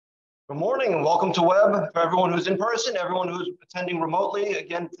Good morning and welcome to Webb. For everyone who's in person, everyone who's attending remotely,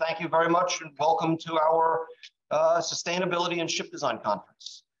 again, thank you very much and welcome to our Sustainability and Ship Design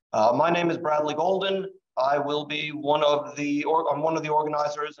Conference. My name is Bradley Golden. I will be I'm one of the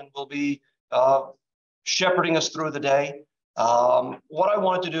organizers and will be shepherding us through the day. What I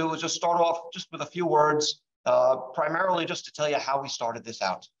wanted to do was just start off just with a few words, primarily just to tell you how we started this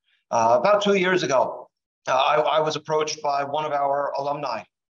out. About 2 years ago, I was approached by one of our alumni,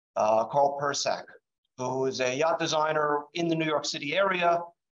 Carl Persak, who is a yacht designer in the New York City area,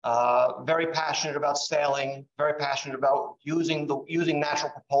 very passionate about sailing, very passionate about using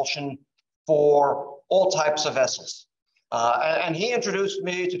natural propulsion for all types of vessels. And he introduced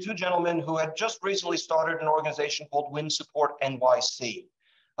me to two gentlemen who had just recently started an organization called Wind Support NYC,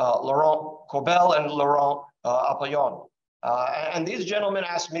 Laurent Corbel and Laurent Apollon. And these gentlemen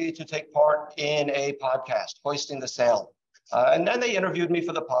asked me to take part in a podcast, Hoisting the Sail. And then they interviewed me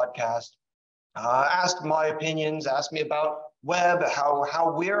for the podcast, asked my opinions, asked me about Webb,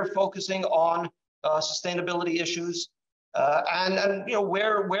 how we're focusing on sustainability issues, and you know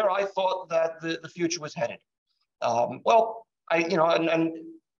where I thought that the future was headed. Well, in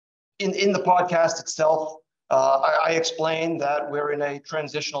the podcast itself, I explained that we're in a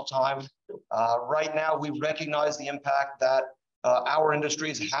transitional time. Right now, we recognize the impact that our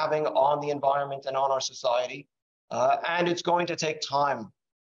industry is having on the environment and on our society. And it's going to take time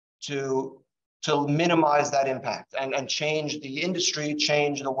to minimize that impact and change the industry,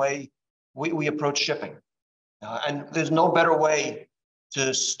 change the way we approach shipping. And there's no better way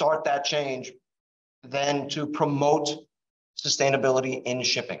to start that change than to promote sustainability in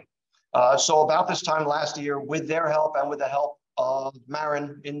shipping. So about this time last year, with their help and with the help of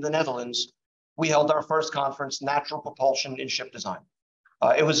Marin in the Netherlands, we held our first conference, Natural Propulsion in Ship Design.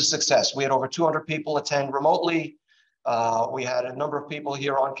 It was a success. We had over 200 people attend remotely. We had a number of people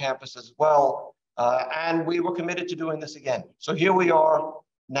here on campus as well, and we were committed to doing this again. So here we are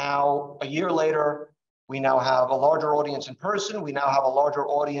now, a year later. We now have a larger audience in person. We now have a larger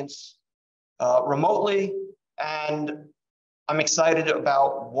audience remotely, and I'm excited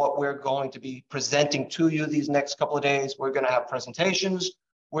about what we're going to be presenting to you these next couple of days. We're going to have presentations.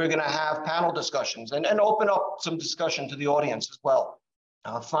 We're going to have panel discussions and open up some discussion to the audience as well.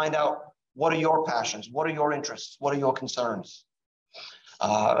 Find out what are your passions, what are your interests, what are your concerns.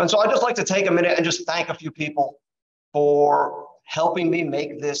 And so I'd just like to take a minute and just thank a few people for helping me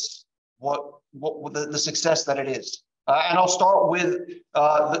make this the success that it is. And I'll start with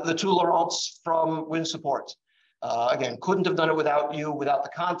the two Laurents from Wind Support. Again, couldn't have done it without you, without the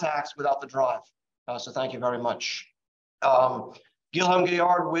contacts, without the drive. So thank you very much. Guilherme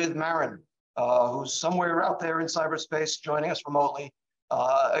Gaillard with Marin, who's somewhere out there in cyberspace joining us remotely.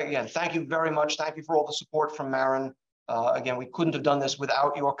 Again, thank you very much. Thank you for all the support from Marin. Again, we couldn't have done this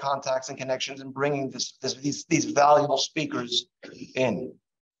without your contacts and connections and bringing these valuable speakers in.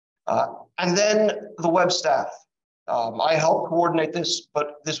 And then the Webb staff. I helped coordinate this,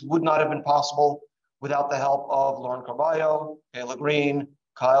 but this would not have been possible without the help of Lauren Carballo, Kayla Green,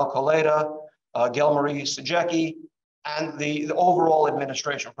 Kyle Coleda, Gail-Marie Sejecki, and the overall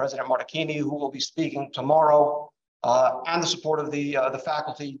administration, President Martachini, who will be speaking tomorrow, and the support of the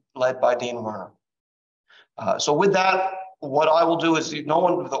faculty led by Dean Werner. So with that, what I will do is,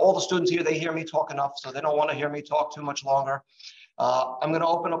 all the students here, they hear me talk enough, so they don't want to hear me talk too much longer. I'm going to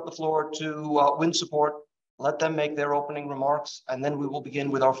open up the floor to Wind Support, let them make their opening remarks, and then we will begin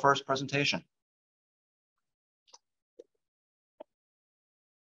with our first presentation.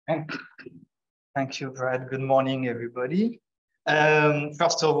 Thank you, Brad. Good morning, everybody.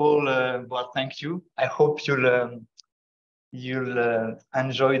 First of all, well, thank you. I hope you'll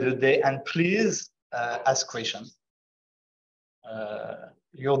enjoy the day, and please ask questions.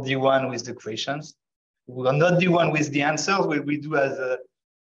 You're the one with the questions. We're not the one with the answers. We do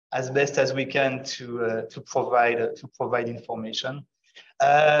as best as we can to provide information.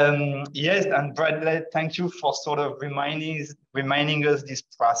 Yes, and Brad, thank you for sort of reminding us this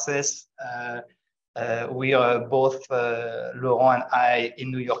process. We are both, Laurent and I,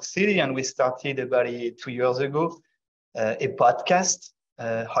 in New York City, and we started about 2 years ago a podcast,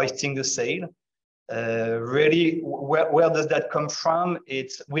 Hoisting the Sail. Really, where does that come from?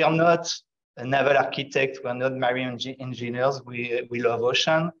 We are not a naval architect, we're not marine engineers, we love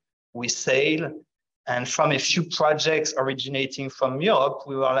ocean, we sail. And from a few projects originating from Europe,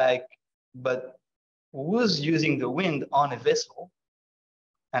 we were like, but who's using the wind on a vessel?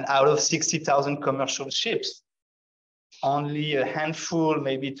 And out of 60,000 commercial ships, only a handful,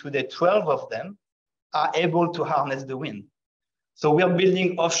 maybe today 12 of them, are able to harness the wind. So we're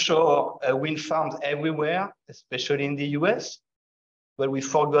building offshore wind farms everywhere, especially in the US. but we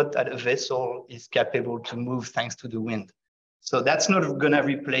forgot that a vessel is capable to move thanks to the wind. So that's not going to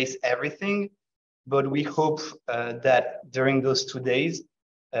replace everything, but we hope that during those 2 days,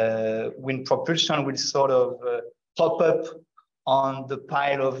 wind propulsion will sort of pop up on the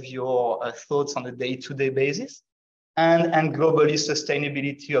pile of your thoughts on a day-to-day basis, and globally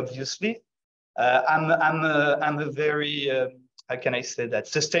sustainability, obviously. I'm a very, how can I say that?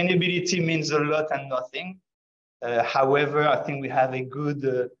 Sustainability means a lot and nothing. However, I think we have a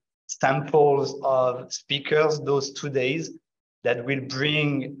good samples of speakers those 2 days that will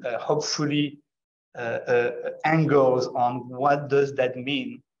bring, hopefully, angles on what does that mean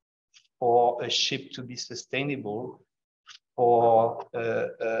for a ship to be sustainable, for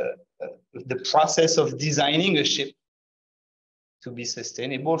the process of designing a ship to be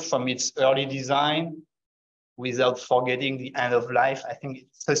sustainable from its early design without forgetting the end of life. I think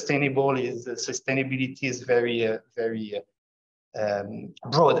sustainability is very, very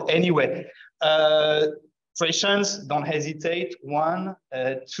broad. Anyway, questions, don't hesitate. 1,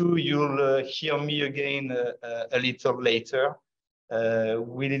 2, you'll hear me again a little later.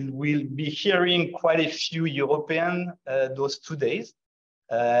 We'll be hearing quite a few European those 2 days.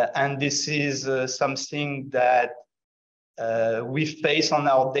 And this is something that we face on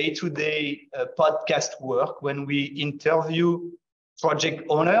our day-to-day podcast work when we interview project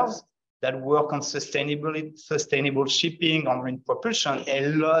owners that work on sustainable shipping, on wind propulsion. A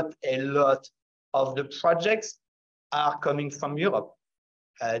lot of the projects are coming from Europe.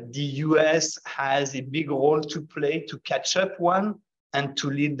 The US has a big role to play to catch up one and to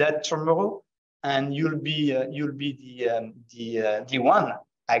lead that tomorrow. And you'll be the one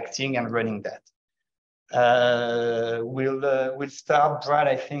acting and running that. We'll start, Brad,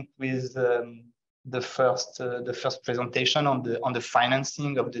 I think, with the first presentation on the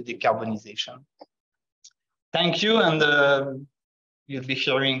financing of the decarbonization. Thank you, and you'll be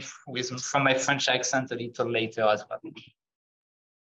hearing from my French accent a little later as well.